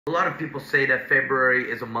A lot of people say that February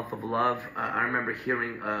is a month of love. I remember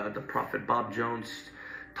hearing the prophet Bob Jones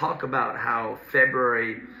talk about how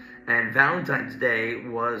February and Valentine's Day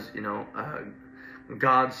was,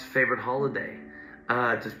 God's favorite holiday.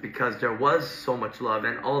 Just because there was so much love,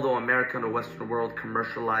 and although America and the Western world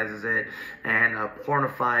commercializes it and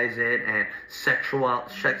pornifies it and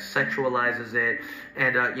sexualizes it,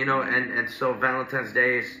 and and so Valentine's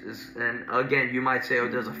Day is, and again, you might say, oh,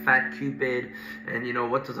 there's a fat Cupid, and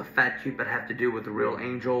what does a fat Cupid have to do with the real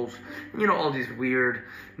angels? All these weird,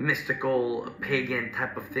 mystical, pagan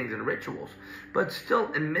type of things and rituals. But still,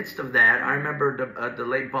 in the midst of that, I remember the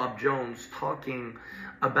late Bob Jones talking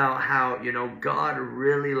about how, God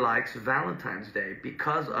really likes Valentine's Day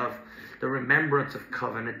because of the remembrance of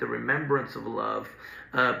covenant, the remembrance of love,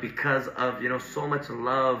 because of, so much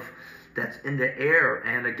love that's in the air.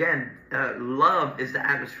 And again, love is the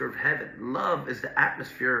atmosphere of heaven. Love is the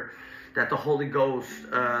atmosphere that the Holy Ghost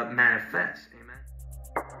manifests. Amen.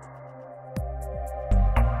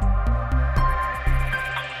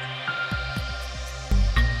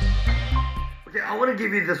 Okay, I want to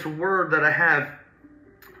give you this word that I have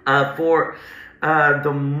for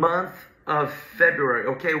the month of February.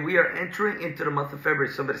 Okay, we are entering into the month of February.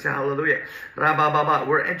 Somebody say hallelujah.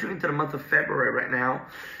 We're entering into the month of February right now,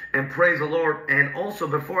 and praise the Lord. And also,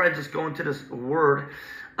 before I just go into this word,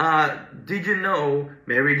 did you know,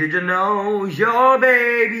 Mary, did you know your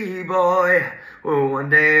baby boy will one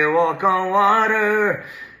day walk on water?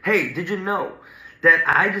 Hey, did you know that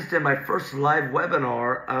I just did my first live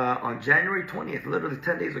webinar on January 20th, literally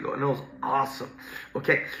 10 days ago, and it was awesome.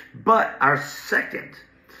 Okay, but our second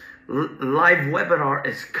live webinar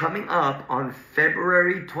is coming up on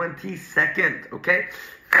February 22nd, okay?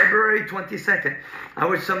 February 22nd. I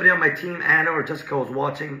wish somebody on my team, Anna or Jessica, was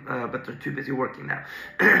watching, but they're too busy working now.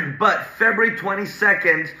 But February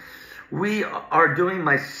 22nd, we are doing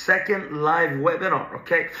my second live webinar,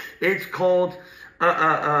 okay? It's called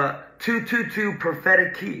 222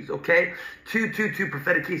 Prophetic Keys, okay? 222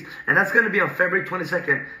 Prophetic Keys. And that's going to be on February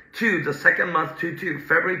 22nd, the second month,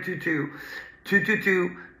 February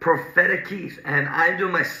 222 Prophetic Keys. And I'm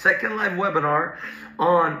doing my second live webinar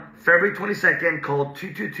on February 22nd called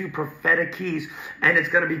 222 Prophetic Keys. And it's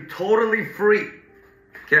going to be totally free.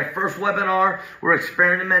 Okay, first webinar, we're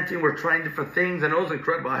experimenting, we're trying different things, and it was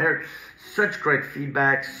incredible. I heard such great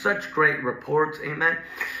feedback, such great reports, amen.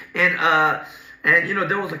 And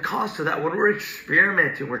there was a cost to that when we're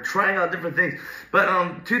experimenting. We're trying out different things. But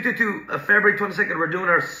February 22nd, we're doing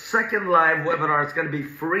our second live webinar. It's going to be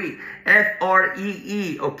free.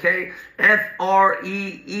 F-R-E-E, okay? F-R-E-E-D-O-M,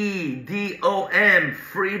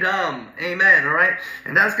 freedom. Amen, all right?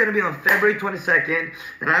 And that's going to be on February 22nd.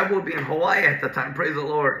 And I will be in Hawaii at the time. Praise the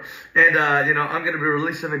Lord. And, I'm going to be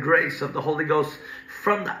releasing the grace of the Holy Ghost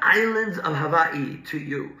from the islands of Hawaii to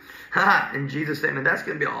you. In Jesus' name. And that's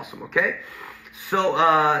going to be awesome, okay? So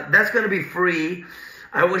that's going to be free.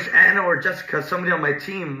 I wish Anna or Jessica, somebody on my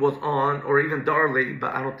team, was on, or even Darley,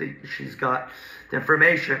 but I don't think she's got the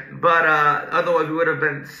information. But otherwise, we would have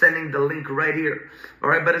been sending the link right here. All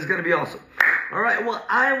right, but it's going to be awesome. All right, well,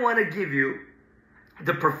 I want to give you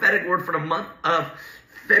the prophetic word for the month of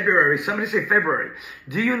February. Somebody say February.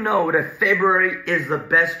 Do you know that February is the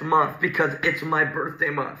best month because it's my birthday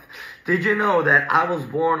month? Did you know that I was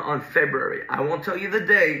born on February? I won't tell you the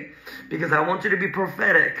day because I want you to be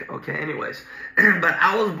prophetic. Okay, anyways. But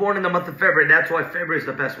I was born in the month of February. That's why February is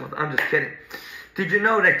the best month. I'm just kidding. Did you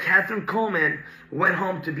know that Catherine Coleman went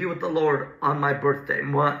home to be with the Lord on my birthday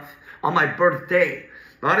month? On my birthday.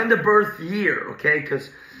 Not in the birth year, okay? Because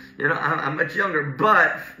I'm much younger,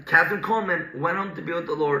 but Catherine Coleman went home to be with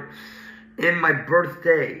the Lord in my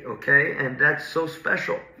birthday, okay? And that's so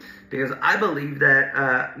special because I believe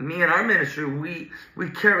that me and our ministry, we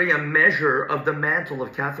carry a measure of the mantle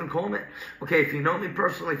of Catherine Coleman. Okay, if you know me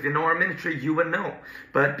personally, if you know our ministry, you would know.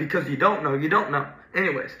 But because you don't know, you don't know.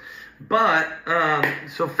 Anyways, but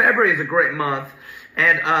so February is a great month.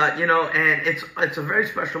 And, and it's a very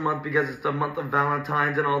special month because it's the month of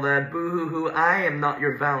Valentines and all that. Boo-hoo-hoo, I am not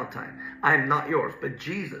your Valentine. I am not yours, but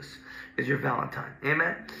Jesus is your Valentine.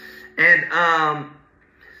 Amen? And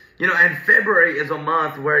February is a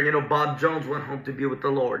month where, Bob Jones went home to be with the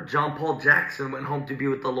Lord. John Paul Jackson went home to be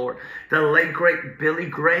with the Lord. The late, great Billy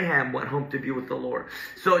Graham went home to be with the Lord.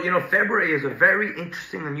 So, February is a very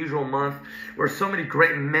interesting, unusual month where so many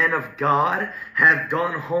great men of God have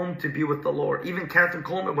gone home to be with the Lord. Even Catherine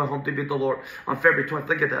Coleman went home to be with the Lord on February 20th.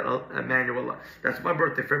 Look at that, Emmanuel. That's my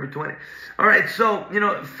birthday, February 20th. All right, so,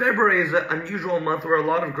 February is an unusual month where a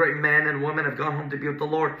lot of great men and women have gone home to be with the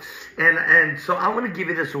Lord. And so I want to give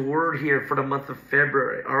you this word word here for the month of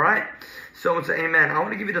February. All right? Someone say amen. I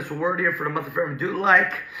want to give you this word here for the month of February. Do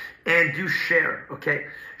like and do share. Okay?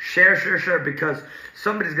 Share, because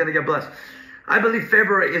somebody's going to get blessed. I believe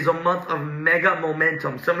February is a month of mega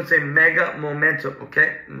momentum. Someone say mega momentum.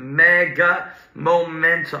 Okay? Mega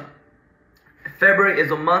momentum. February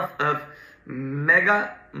is a month of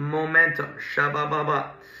mega momentum.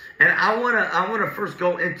 Shabba-ba-ba. And I wanna first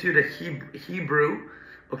go into the Hebrew,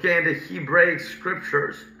 okay, and the Hebraic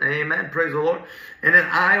scriptures. Amen. Praise the Lord. And then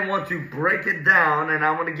I want to break it down, and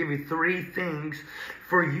I want to give you 3 things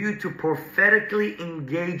for you to prophetically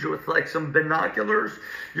engage with, like some binoculars.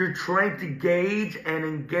 You're trying to gauge and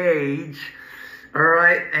engage. All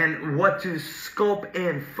right, and what to scope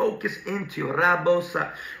in, focus into,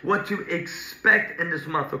 rabosa, what to expect in this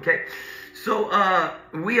month, okay? So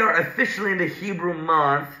we are officially in the Hebrew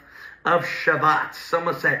month of Shabbat.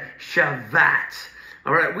 Someone say Shabbat.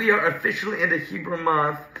 All right, we are officially in the Hebrew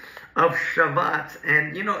month of Shabbat.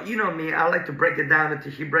 And you know me, I like to break it down into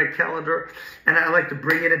Hebraic calendar, and I like to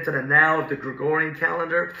bring it into the now of the Gregorian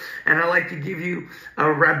calendar, and I like to give you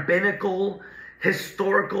a rabbinical,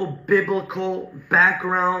 historical, biblical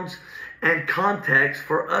backgrounds and context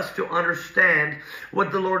for us to understand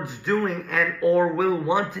what the Lord's doing and or will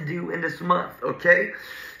want to do in this month, okay?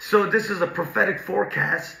 So this is a prophetic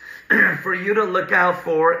forecast for you to look out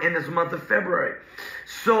for in this month of February.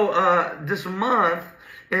 So this month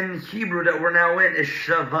in Hebrew that we're now in is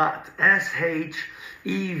Shavat, Shevat,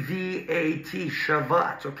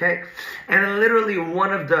 Shavat, okay? And literally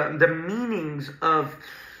one of the meanings of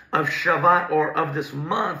Shabbat or of this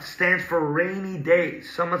month stands for rainy days.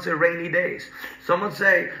 Someone say rainy days. Someone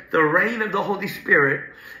say the rain of the Holy Spirit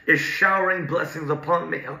is showering blessings upon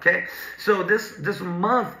me, okay? So this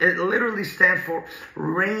month, it literally stands for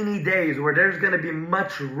rainy days, where there's going to be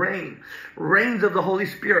much rain. Rains of the Holy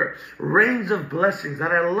Spirit. Rains of blessings.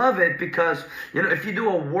 And I love it because, if you do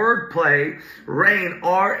a word play, rain,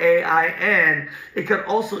 R-A-I-N, it could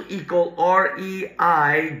also equal R-E-I-G-N.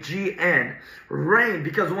 Rain,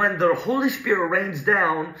 because when the Holy Spirit rains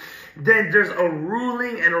down, then there's a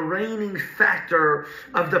ruling and a reigning factor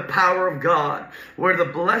of the power of God, where the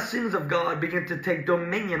blessings of God begin to take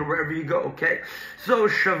dominion wherever you go, okay? So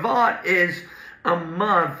Shavat is a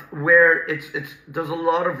month where there's a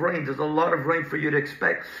lot of rain. There's a lot of rain for you to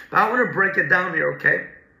expect. But I want to break it down here, okay?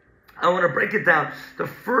 I want to break it down. The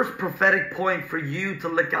first prophetic point for you to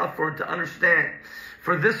look out for and to understand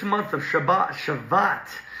for this month of Shavat,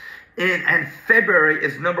 and February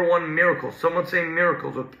is number 1, miracles. Someone say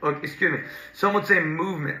miracles. Someone say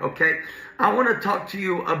movement, okay? I want to talk to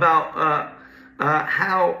you about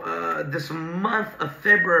how this month of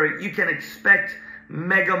February, you can expect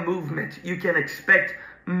mega movement. You can expect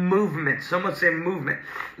movement. Someone say movement.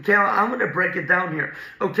 Okay, I'm going to break it down here.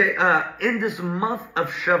 Okay, in this month of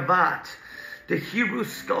Shavat, the Hebrew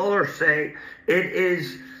scholars say it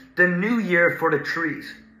is the new year for the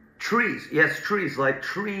trees. Trees, yes, trees, like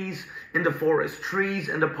trees in the forest, trees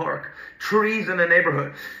in the park, trees in the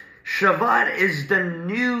neighborhood. Shavat is the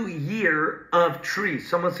new year of trees.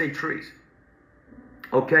 Someone say trees.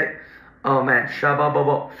 Okay? Oh man,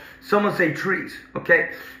 Shabbat. Someone say trees.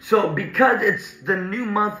 Okay? So because it's the new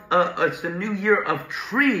month, it's the new year of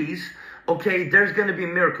trees, okay, there's going to be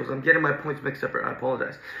miracles. I'm getting my points mixed up here. I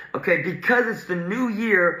apologize. Okay, because it's the new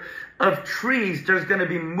year of trees, there's going to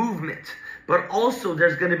be movement. But also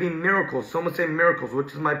there's going to be miracles. Someone say miracles,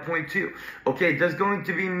 which is my point too. Okay, there's going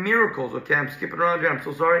to be miracles. Okay, I'm skipping around here. I'm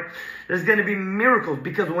so sorry. There's going to be miracles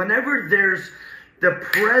because whenever there's the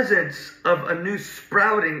presence of a new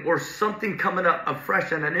sprouting or something coming up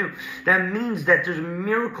afresh and anew, that means that there's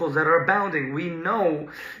miracles that are abounding. We know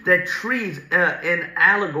that trees in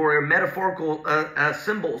allegory or metaphorical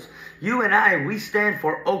symbols, you and I, we stand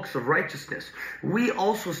for oaks of righteousness. We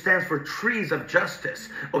also stand for trees of justice.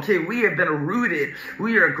 Okay, we have been rooted,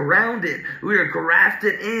 we are grounded, we are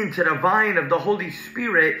grafted into the vine of the Holy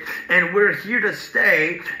Spirit, and we're here to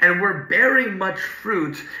stay, and we're bearing much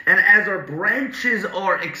fruit. And as our branches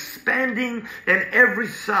are expanding in every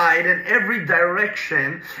side and every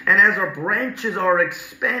direction, and as our branches are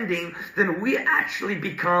expanding, then we actually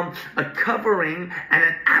become a covering and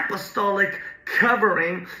an apostolic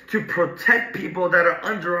covering to protect people that are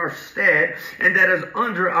under our stead and that is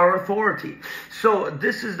under our authority. So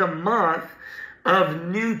this is the month of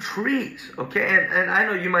new trees, okay? And I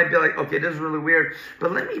know you might be like, okay, this is really weird,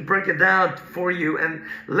 but let me break it down for you and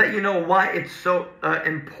let you know why it's so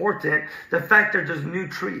important, the fact that there's new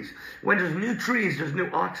trees. When there's new trees, there's new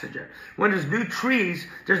oxygen. When there's new trees,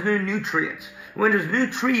 there's new nutrients. When there's new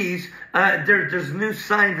trees, there's new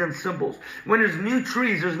signs and symbols. When there's new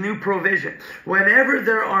trees, there's new provision. Whenever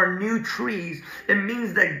there are new trees, it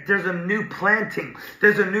means that there's a new planting,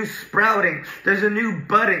 there's a new sprouting, there's a new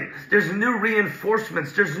budding, there's new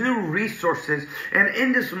reinforcements, there's new resources. And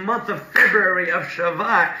in this month of February of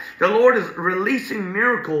Shavat, the Lord is releasing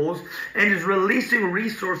miracles and is releasing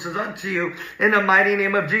resources unto you in the mighty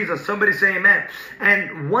name of Jesus. Somebody say amen.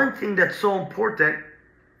 And one thing that's so important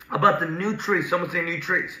about the new trees, someone say new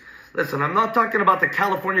trees. Listen, I'm not talking about the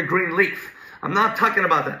California green leaf. I'm not talking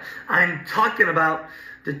about that. I'm talking about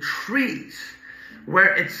the trees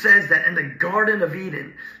where it says that in the Garden of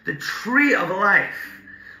Eden, the tree of life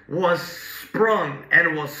was sprung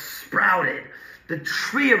and was sprouted. The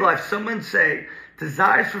tree of life, someone say,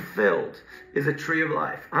 desires fulfilled is a tree of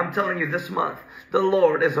life. I'm telling you this month, the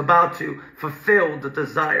Lord is about to fulfill the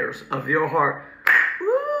desires of your heart.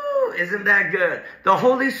 Isn't that good? The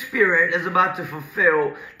Holy Spirit is about to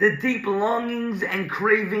fulfill the deep longings and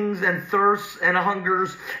cravings and thirsts and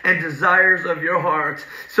hungers and desires of your heart.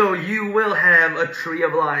 So you will have a tree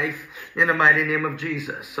of life in the mighty name of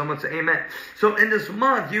Jesus. Someone say amen. So in this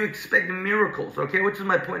month, you expect miracles, okay? Which is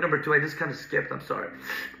my point number 2. I just kind of skipped, I'm sorry.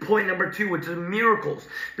 Point number 2, which is miracles.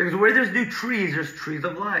 Because where there's new trees, there's trees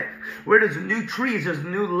of life. Where there's new trees, there's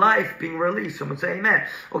new life being released. Someone say amen.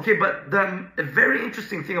 Okay, but the very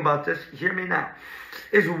interesting thing about this, hear me now,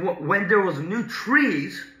 is when there was new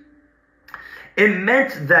trees, it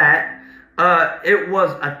meant that it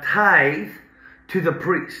was a tithe to the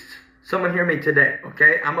priest. Someone hear me today,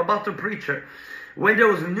 okay? I'm about to preach it. When there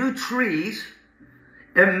was new trees,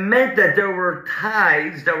 it meant that there were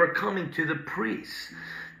tithes that were coming to the priests,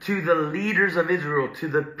 to the leaders of Israel, to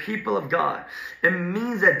the people of God. It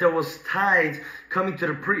means that there was tithes coming to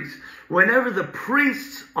the priests. Whenever the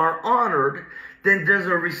priests are honored, then there's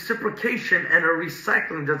a reciprocation and a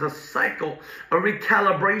recycling. There's a cycle, a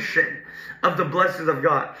recalibration of the blessings of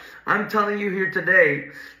God. I'm telling you here today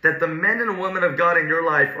that the men and women of God in your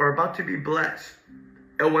life are about to be blessed.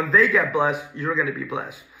 And when they get blessed, you're going to be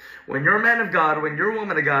blessed. When you're a man of God, when you're a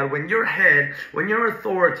woman of God, when you're head, when you're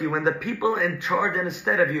authority, when the people in charge and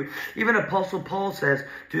instead of you, even Apostle Paul says,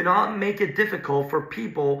 do not make it difficult for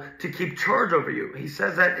people to keep charge over you. He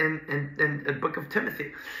says that in the book of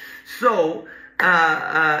Timothy. So,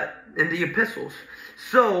 in the epistles.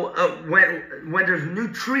 So when there's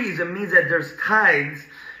new trees, it means that there's tithes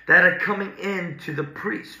that are coming in to the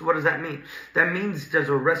priest. What does that mean? That means there's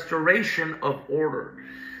a restoration of order.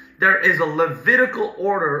 There is a Levitical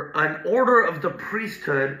order, an order of the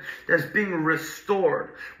priesthood that's being restored,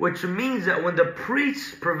 which means that when the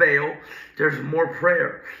priests prevail, there's more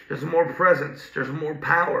prayer, there's more presence, there's more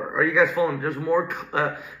power. Are you guys following? There's more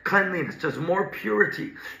cleanliness, there's more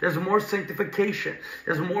purity, there's more sanctification,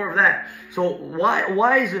 there's more of that. So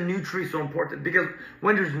why is a new tree so important? Because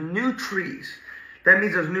when there's new trees, that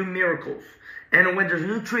means there's new miracles. And when there's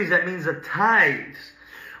new trees, that means the tithes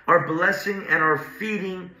are blessing and are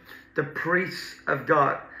feeding the priests of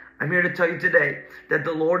God. I'm here to tell you today that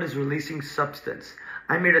the Lord is releasing substance.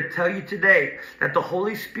 I'm here to tell you today that the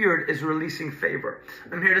Holy Spirit is releasing favor.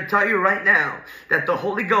 I'm here to tell you right now that the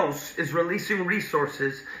Holy Ghost is releasing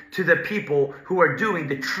resources to the people who are doing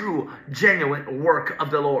the true, genuine work of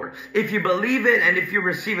the Lord. If you believe it and if you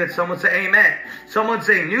receive it, someone say amen. Someone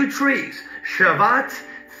say new trees. Shavat,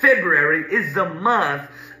 February is the month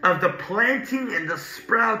of the planting and the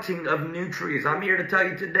sprouting of new trees. I'm here to tell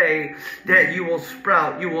you today that you will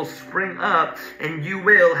sprout, you will spring up, and you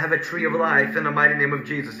will have a tree of life in the mighty name of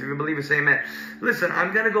Jesus. If you believe it, say amen. Listen,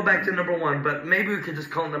 I'm going to go back to number 1, but maybe we could just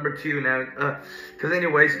call number 2 now. Because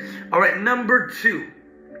anyways, all right, number 2.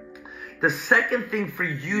 The second thing for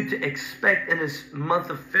you to expect in this month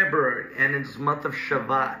of February and in this month of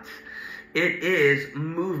Shavat, it is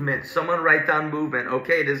movement. Someone write down movement.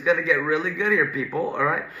 Okay, it is going to get really good here, people. All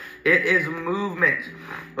right, it is movement.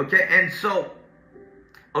 Okay, and so,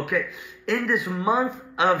 okay, in this month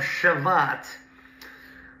of Shavat,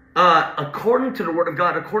 according to the Word of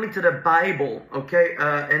God, according to the Bible, okay,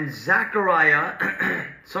 in Zechariah,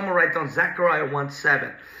 someone write down Zechariah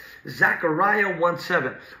 1:7. Zechariah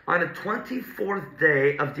 1:7. On the 24th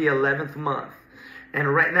day of the 11th month,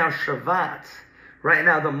 and right now Shavat. Right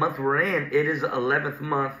now, the month we're in, it is the 11th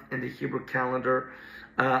month in the Hebrew calendar.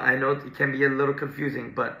 I know it can be a little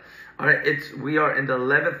confusing, but all right, we are in the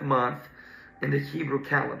 11th month in the Hebrew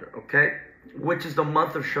calendar, okay? Which is the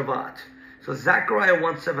month of Shavat. So Zechariah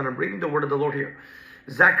 1:7, I'm reading the word of the Lord here.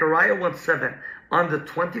 Zechariah 1:7, on the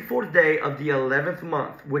 24th day of the 11th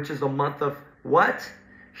month, which is the month of what?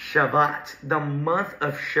 Shavat. The month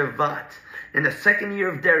of Shavat. In the second year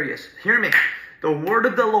of Darius. Hear me. The word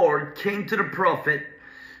of the Lord came to the prophet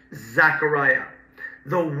Zechariah.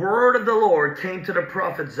 The word of the Lord came to the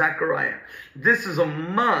prophet Zechariah. This is a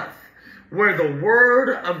month where the word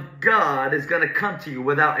of God is going to come to you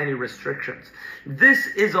without any restrictions. This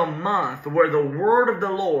is a month where the word of the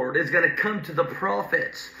Lord is going to come to the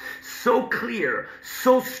prophets so clear,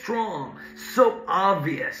 so strong, so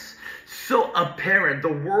obvious, so apparent.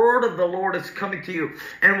 The word of the Lord is coming to you.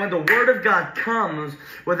 And when the word of God comes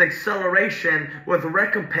with acceleration, with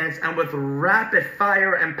recompense, and with rapid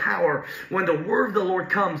fire and power, when the word of the Lord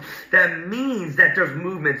comes, that means that there's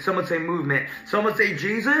movement. Someone say movement. Someone say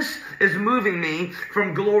Jesus is moving me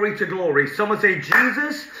from glory to glory. Someone say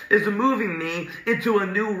Jesus is moving me into a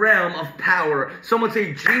new realm of power. Someone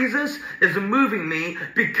say Jesus is moving me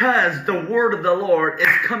because the word of the Lord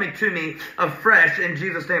is coming to me afresh in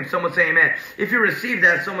Jesus' name. Someone say amen. If you receive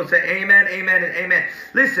that, someone say amen, amen, and amen.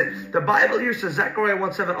 Listen, the Bible here says, Zechariah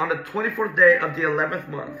 1:7, on the 24th day of the 11th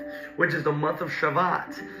month, which is the month of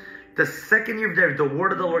Shavat, the second year of Darius, the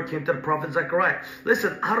word of the Lord came to the prophet Zechariah.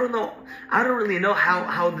 Listen, I don't really know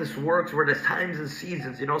how this works, where there's times and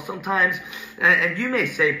seasons. You know, sometimes, and you may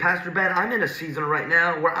say, Pastor Ben, I'm in a season right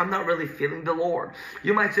now where I'm not really feeling the Lord.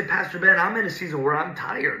 You might say, Pastor Ben, I'm in a season where I'm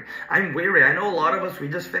tired. I'm weary. I know a lot of us, we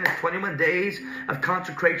just finished 21 days of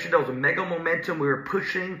consecration. There was a mega momentum. We were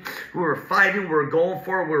pushing. We were fighting. We were going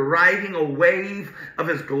for it. We were riding a wave of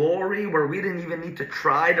His glory where we didn't even need to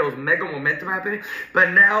try. There was mega momentum happening.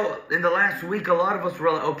 But now, in the last week, a lot of us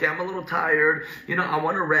were like, okay, I'm a little tired. You know, I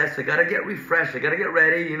want to rest. I got to get refreshed. I got to get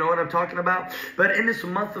ready. You know what I'm talking about? But in this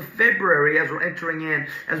month of February, as we're entering in,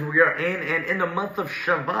 as we are in the month of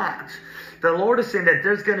Shavat, the Lord is saying that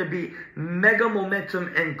there's going to be mega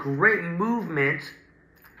momentum and great movement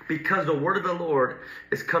because the word of the Lord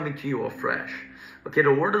is coming to you afresh. Okay,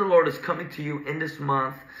 the word of the Lord is coming to you in this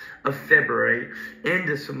month of February, in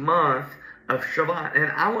this month of Shavat.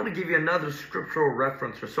 And I want to give you another scriptural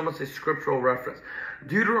reference, or someone say scriptural reference.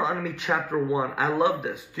 Deuteronomy chapter 1. I love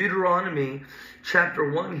this. Deuteronomy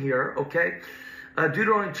chapter 1 here, okay?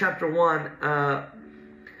 Deuteronomy chapter 1,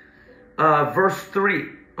 verse 3,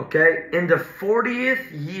 okay? In the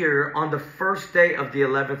 40th year, on the first day of the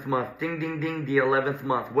 11th month. Ding, ding, ding, the 11th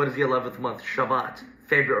month. What is the 11th month? Shavat.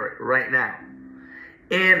 February, right now.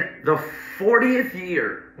 In the 40th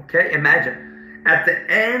year, okay? Imagine. At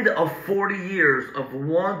the end of 40 years of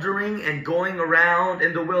wandering and going around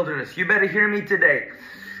in the wilderness. You better hear me today.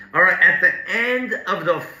 All right, at the end of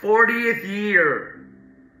the 40th year.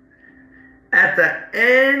 At the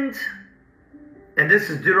end, and this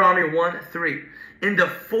is Deuteronomy 1:3. In the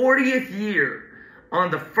 40th year, on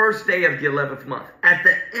the first day of the 11th month. At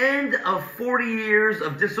the end of 40 years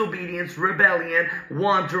of disobedience, rebellion,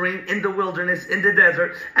 wandering in the wilderness, in the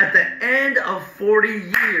desert. At the end of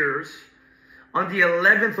 40 years, on the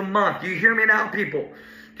 11th month, do you hear me now, people?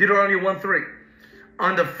 Deuteronomy 1:3.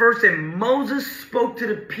 On the first day, Moses spoke to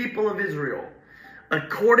the people of Israel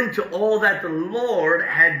according to all that the Lord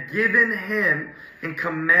had given him in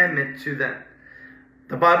commandment to them.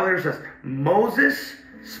 The Bible here says, Moses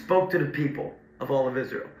spoke to the people of all of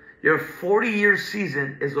Israel. Your 40-year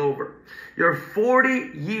season is over. Your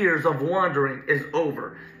 40 years of wandering is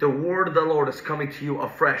over. The word of the Lord is coming to you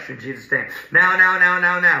afresh in Jesus' name. Now.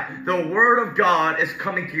 The word of God is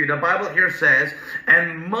coming to you. The Bible here says,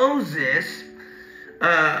 and Moses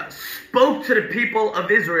spoke to the people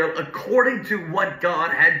of Israel according to what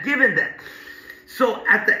God had given them. So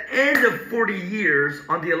at the end of 40 years,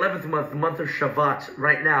 on the 11th month, the month of Shavat,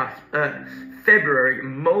 right now, February,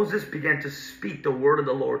 Moses began to speak the word of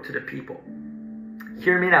the Lord to the people.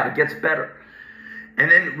 Hear me now, it gets better.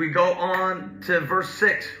 And then we go on to verse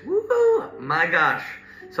 6. Woo, my gosh.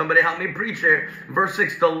 Somebody help me preach here. Verse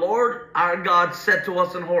 6, the Lord our God said to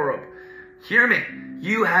us in Horeb, hear me,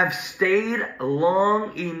 you have stayed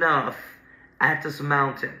long enough at this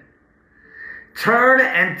mountain. Turn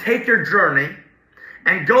and take your journey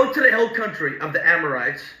and go to the hill country of the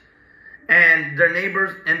Amorites and their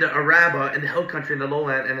neighbors in the Arabah, in the hill country, in the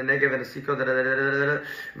lowland, and the Negev, and the Sikko.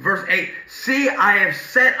 Verse 8, see, I have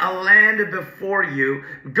set a land before you.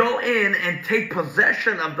 Go in and take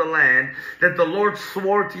possession of the land that the Lord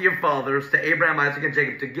swore to your fathers, to Abraham, Isaac, and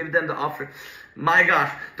Jacob, to give them the offering. My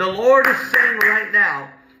gosh, the Lord is saying right now,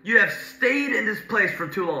 You have stayed in this place for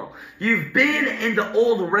too long. You've been in the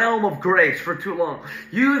old realm of grace for too long.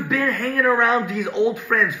 You've been hanging around these old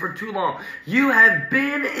friends for too long. You have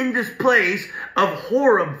been in this place of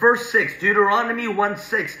Horeb. Verse 6, Deuteronomy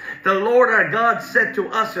 1:6. The Lord our God said to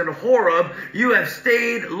us in Horeb, you have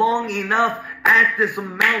stayed long enough at this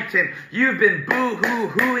mountain. You've been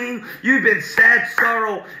boo-hoo-hooing. You've been sad,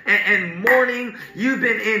 sorrow, and mourning. You've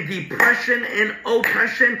been in depression and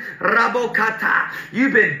oppression. Rabokata.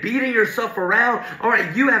 You've been beating yourself around. All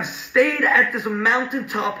right, you have stayed at this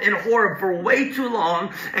mountaintop in Horeb for way too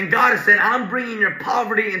long. And God has said, I'm bringing your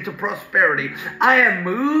poverty into prosperity. I am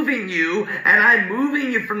moving you, and I'm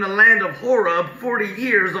moving you from the land of Horeb, 40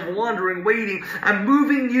 years of wandering, waiting. I'm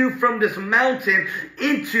moving you from this mountain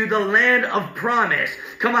into the land of promise.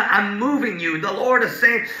 Come on, I'm moving you. The Lord is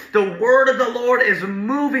saying, the word of the Lord is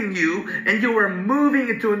moving you, and you are moving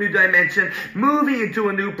into a new dimension, moving into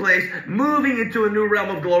a new place, moving into a new realm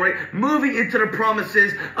of glory, moving into the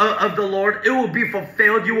promises of the Lord. It will be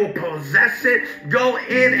fulfilled. You will possess it. Go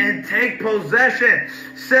in and take possession,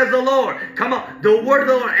 says the Lord. Come on, the word of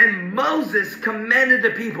the Lord. And Moses commanded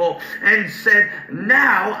the people and said,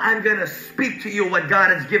 now I'm going to speak to you what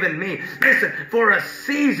God has given me. Listen, for a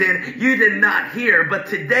season you did not hear, but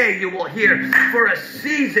today you will hear. For a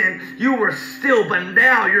season you were still, but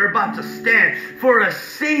now you're about to stand. For a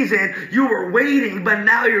season you were waiting, but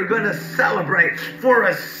now you're going to celebrate. For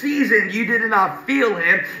a season you did not feel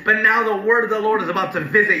him, but now the word of the Lord is about to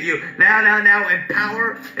visit you. Now in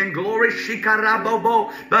power and glory,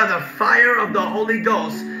 shikarabobo, by the fire of the Holy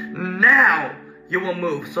Ghost, now you will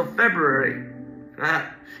move. So February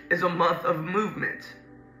is a month of movement.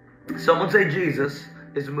 Someone say, Jesus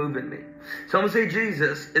is moving me. Someone say,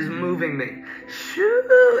 Jesus is moving me.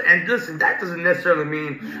 Shoo. And listen, that doesn't necessarily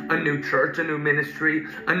mean a new church, a new ministry,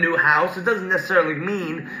 a new house. It doesn't necessarily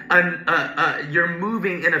mean you're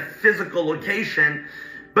moving in a physical location,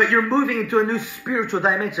 but you're moving into a new spiritual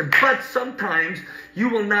dimension. But sometimes you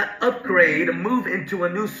will not upgrade and move into a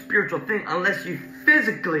new spiritual thing unless you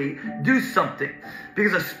physically do something.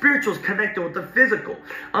 Because the spiritual is connected with the physical.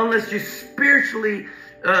 Unless you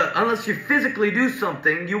physically do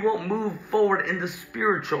something, you won't move forward in the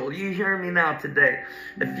spiritual. You hear me now today.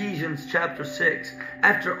 Ephesians chapter 6.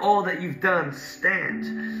 After all that you've done,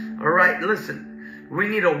 stand. All right, listen. We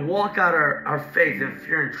need to walk out our faith in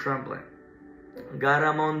fear and trembling.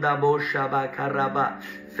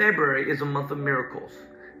 February is a month of miracles.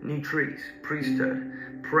 New trees,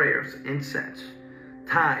 priesthood, prayers, incense,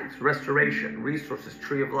 tithes, restoration, resources,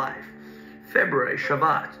 tree of life. February,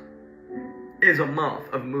 Shabbat, is a month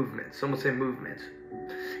of movement. Someone say movement.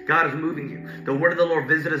 God is moving you. The word of the Lord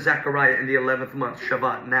visited Zechariah in the 11th month,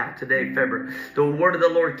 Shabbat, now, today, February. The word of the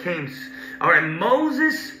Lord came. All right,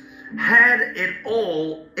 Moses had it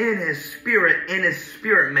all in his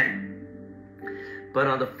spirit man. But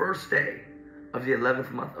on the first day of the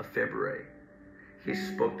 11th month of February, he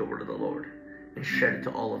spoke the word of the Lord and shed it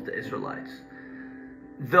to all of the Israelites.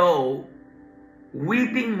 Though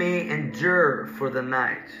weeping may endure for the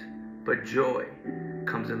night, but joy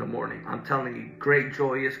comes in the morning. I'm telling you, great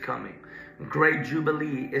joy is coming. Great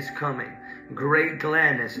jubilee is coming. Great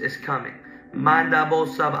gladness is coming.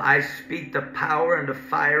 Mandabosab, I speak the power and the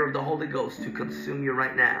fire of the Holy Ghost to consume you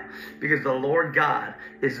right now. Because the Lord God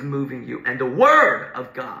is moving you. And the word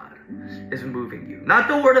of God is moving you. Not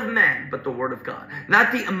the word of man, but the word of God.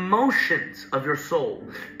 Not the emotions of your soul,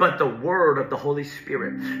 but the word of the Holy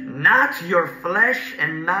Spirit. Not your flesh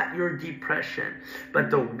and not your depression, but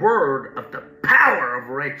the word of the power of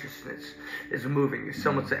righteousness is moving you.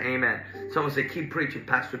 Someone say amen. Someone say, keep preaching,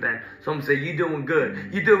 Pastor Ben. Someone say, you doing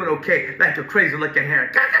good. You doing okay. Like a crazy looking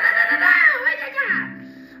hair.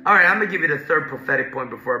 All right, I'm going to give you the third prophetic point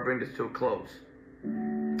before I bring this to a close.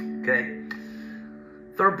 Okay.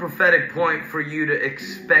 Third prophetic point for you to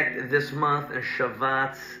expect this month in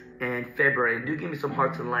Shabbat and February. And do give me some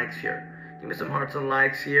hearts and likes here. Give me some hearts and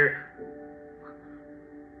likes here.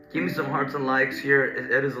 Give me some hearts and likes here.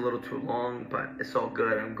 It is a little too long, but it's all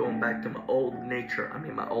good. I'm going back to my old nature.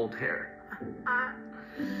 My old hair.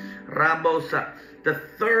 Rabosa. The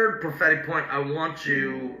third prophetic point I want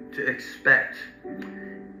you to expect.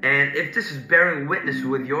 And if this is bearing witness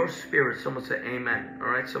with your spirit, someone say amen. All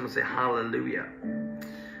right? Someone say hallelujah.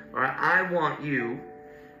 All right? I want you,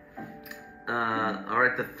 all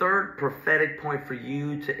right, the third prophetic point for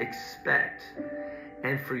you to expect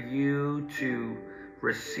and for you to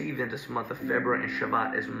receive in this month of February and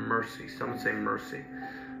Shabbat is mercy. Someone say mercy.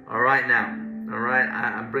 All right, now. All right?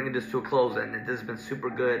 I'm bringing this to a close, and this has been super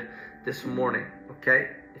good this morning. Okay?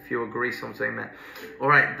 If you agree, someone say amen. All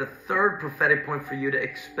right, the third prophetic point for you to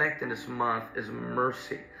expect in this month is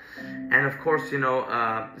mercy. And of course,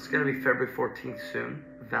 it's going to be February 14th soon,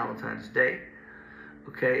 Valentine's Day.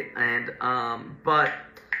 Okay, and but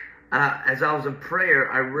as I was in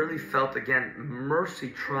prayer, I really felt again, mercy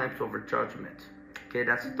triumphs over judgment. Okay,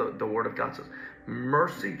 that's the word of God says.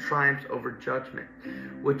 Mercy triumphs over judgment,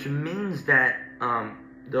 which means that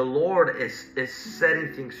the Lord is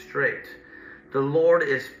setting things straight. The Lord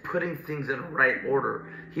is putting things in the right order.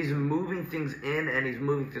 He's moving things in and He's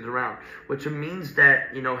moving things around, which means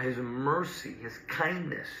that, His mercy, His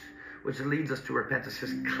kindness, which leads us to repentance,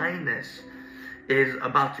 His kindness is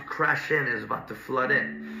about to crash in, is about to flood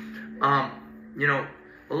in. A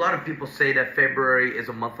lot of people say that February is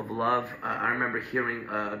a month of love. I remember hearing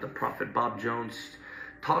the prophet Bob Jones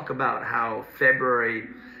talk about how February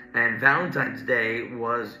and Valentine's Day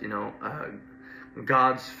was,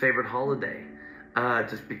 God's favorite holiday.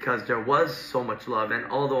 Just because there was so much love, and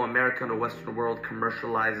although America and the Western world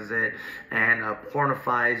commercializes it and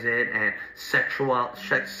pornifies it and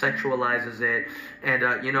sexualizes it, and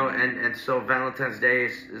and so Valentine's Day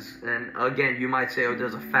is, and again you might say, oh,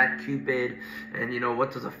 there's a fat Cupid, and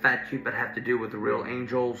what does a fat Cupid have to do with the real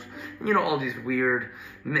angels? All these weird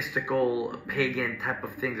mystical pagan type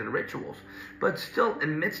of things and rituals. But still, in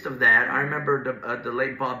the midst of that, I remember the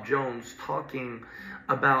late Bob Jones talking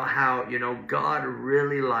about how, God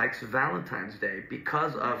really likes Valentine's Day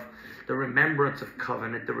because of the remembrance of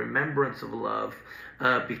covenant, the remembrance of love,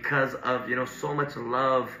 because of, so much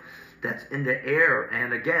love that's in the air.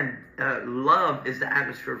 And again, love is the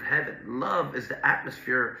atmosphere of heaven. Love is the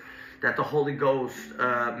atmosphere that the Holy Ghost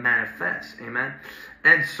manifests. Amen.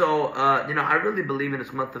 And so, I really believe in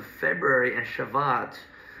this month of February and Shabbat,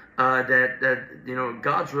 that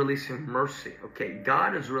God's releasing mercy. Okay,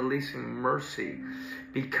 God is releasing mercy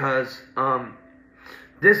because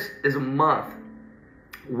this is a month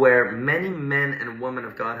where many men and women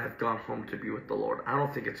of God have gone home to be with the Lord. I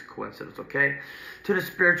don't think it's a coincidence. Okay, to the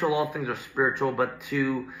spiritual, all things are spiritual, but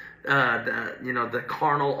to the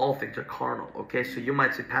carnal, all things are carnal. Okay, so you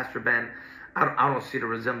might say, Pastor Ben, I don't see the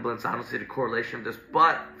resemblance, I don't see the correlation of this,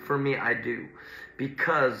 but for me, I do,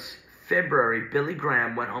 because February, Billy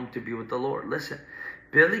Graham went home to be with the Lord. Listen,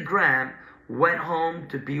 Billy Graham went home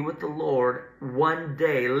to be with the Lord one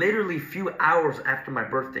day, literally a few hours after my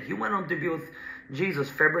birthday. He went home to be with Jesus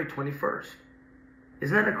February 21st.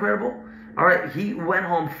 Isn't that incredible? All right, he went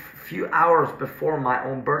home a few hours before my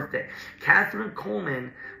own birthday. Catherine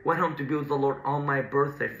Coleman went home to be with the Lord on my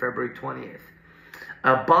birthday, February 20th.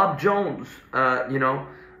 Bob Jones,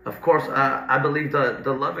 of course, I believe the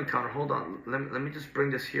love encounter. Hold on, let me just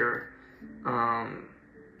bring this here.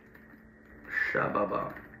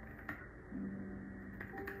 Shababa.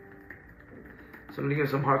 So I'm going to give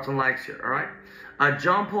some hearts and likes here, all right?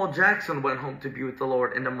 John Paul Jackson went home to be with the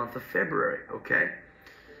Lord in the month of February, okay?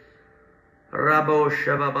 Rabo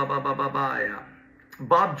Shabababababaya.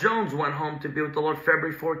 Bob Jones went home to be with the Lord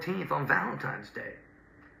February 14th on Valentine's Day.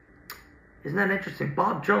 Isn't that interesting?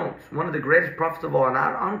 Bob Jones, one of the greatest prophets of all, and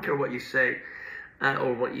I don't care what you say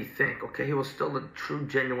or what you think, okay? He was still a true,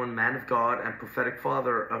 genuine man of God and prophetic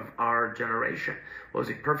father of our generation. Was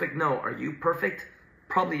he perfect? No. Are you perfect?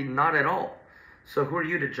 Probably not at all. So who are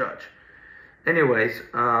you to judge? Anyways,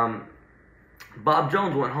 Bob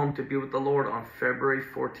Jones went home to be with the Lord on February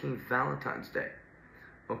 14th, Valentine's Day.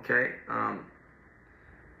 Okay?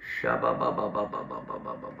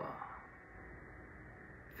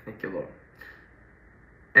 Thank you, Lord.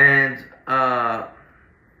 And,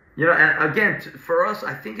 and again, for us,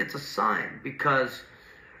 I think it's a sign because,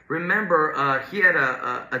 remember, he had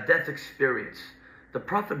a death experience. The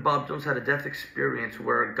prophet Bob Jones had a death experience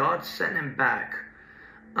where God sent him back,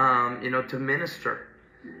 to minister.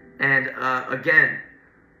 And, again,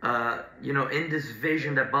 in this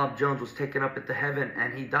vision that Bob Jones was taken up into heaven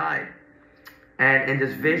and he died. And in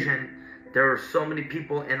this vision, there were so many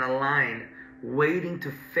people in a line waiting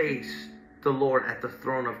to face the Lord at the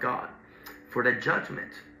throne of God for the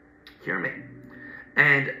judgment. Hear me.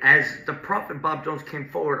 And as the prophet Bob Jones came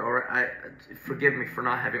forward, forgive me for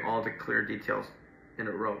not having all the clear details in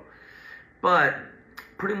a row, but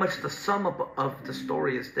pretty much the sum up of the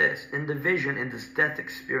story is this. In the vision, in this death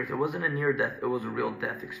experience, it wasn't a near death, it was a real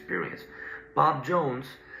death experience. Bob Jones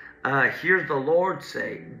hears the Lord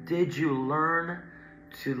say, did you learn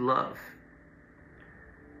to love?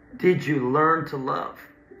 Did you learn to love?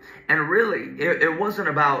 And really, it wasn't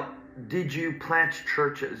about, did you plant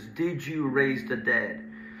churches? Did you raise the dead?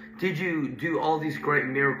 Did you do all these great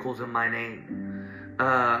miracles in my name?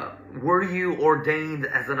 Were you ordained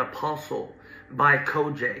as an apostle by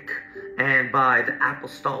Kojak and by the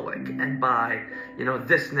Apostolic and by,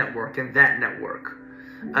 this network and that network?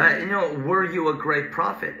 Were you a great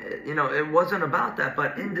prophet? It wasn't about that.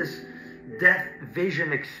 But in this death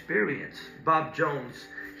vision experience, Bob Jones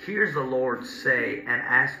hears the Lord say and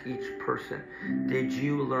ask each person, did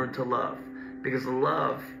you learn to love? Because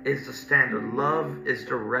love is the standard. Love is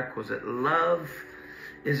the requisite. Love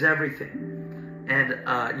is everything. And,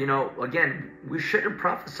 again, we shouldn't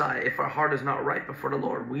prophesy if our heart is not right before the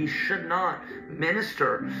Lord. We should not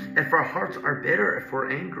minister if our hearts are bitter, if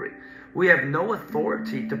we're angry. We have no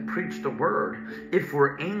authority to preach the word if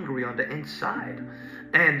we're angry on the inside.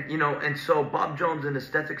 And so Bob Jones in his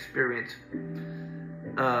death experience,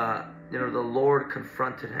 the Lord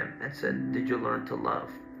confronted him and said, did you learn to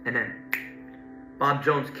love? And then Bob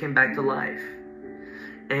Jones came back to life.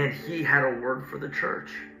 And he had a word for the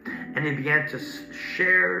church. And he began to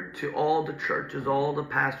share to all the churches, all the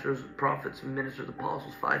pastors, prophets, ministers,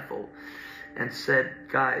 apostles, fivefold, and said,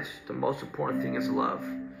 guys, the most important thing is love.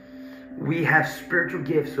 We have spiritual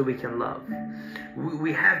gifts so we can love.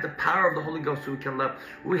 We have the power of the Holy Ghost so we can love.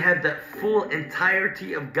 We have the full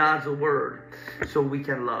entirety of God's word so we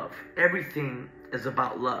can love. Everything is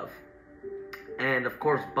about love. And of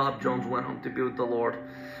course, Bob Jones went home to be with the Lord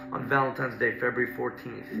on Valentine's Day, February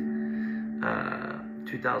 14th,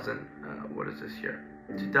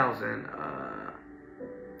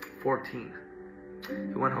 2014.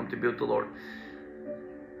 He went home to be with the Lord.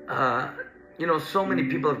 So many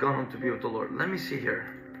people have gone home to be with the Lord. Let me see here.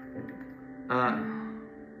 I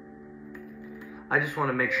just want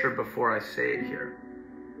to make sure before I say it here.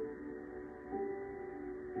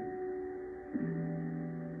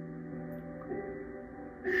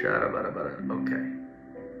 Okay.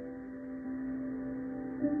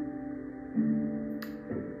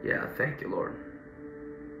 Yeah, thank you, Lord.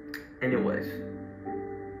 Anyways.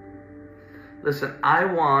 Listen, I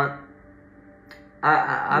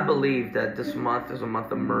believe that this month is a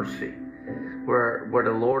month of mercy, where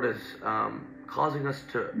the Lord is causing us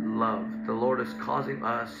to love. The Lord is causing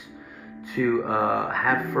us to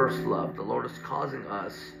have first love. The Lord is causing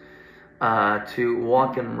us to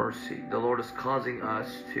walk in mercy. The Lord is causing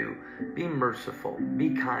us to be merciful,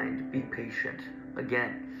 be kind, be patient.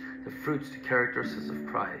 Again, the fruits, the characteristics of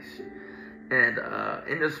Christ. And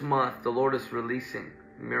in this month, the Lord is releasing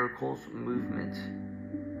miracles, movement,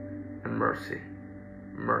 and mercy.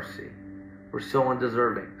 Mercy. We're so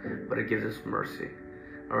undeserving, but it gives us mercy.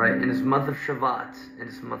 All right. In this month of Shavat, in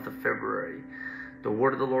this month of February, the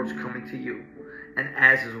word of the Lord is coming to you, and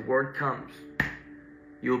as His word comes,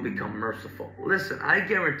 you will become merciful. Listen, I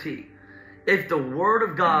guarantee, if the word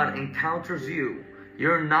of God encounters you,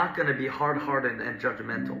 you're not going to be hard-hearted and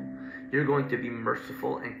judgmental. You're going to be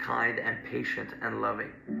merciful and kind and patient and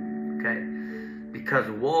loving. Okay? Because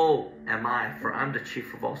woe am I, for I'm the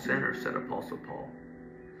chief of all sinners, said Apostle Paul.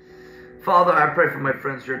 Father, I pray for my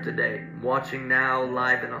friends here today, watching now,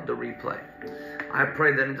 live, and on the replay. I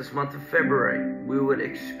pray that in this month of February, we would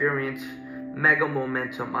experience mega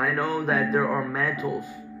momentum. I know that there are mantles,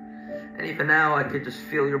 and even now I could just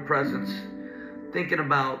feel your presence. Thinking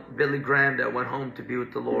about Billy Graham that went home to be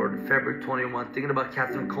with the Lord February 21. Thinking about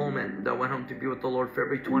Catherine Coleman that went home to be with the Lord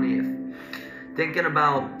February 20th. Thinking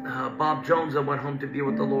about Bob Jones that went home to be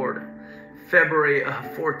with the Lord February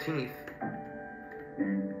 14th.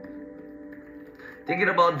 Thinking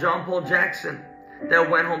about John Paul Jackson that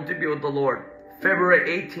went home to be with the Lord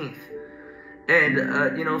February 18th. And,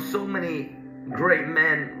 so many great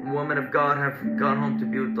men, women of God have gone home to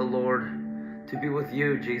be with the Lord, to be with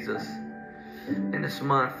you, Jesus. In this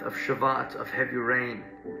month of Shavat, of heavy rain,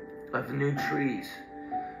 of new trees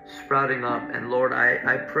sprouting up. And Lord,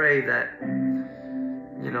 I pray that,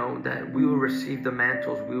 that we will receive the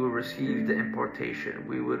mantles, we will receive the impartation,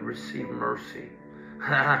 we would receive mercy.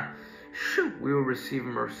 We will receive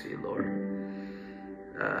mercy, Lord.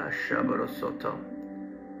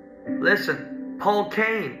 Listen, Paul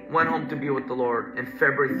Cain went home to be with the Lord in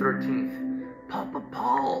February 13th. Papa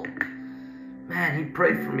Paul, man, he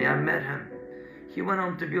prayed for me. I met him. He went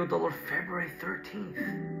home to be with the Lord February 13th.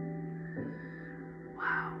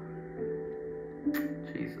 Wow.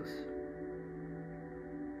 Jesus.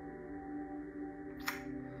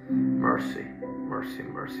 Mercy, mercy,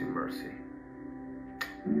 mercy, mercy.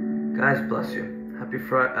 Guys, bless you. Happy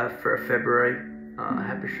February.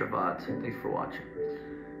 Happy Shabbat. Thanks for watching.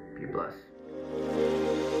 Be blessed.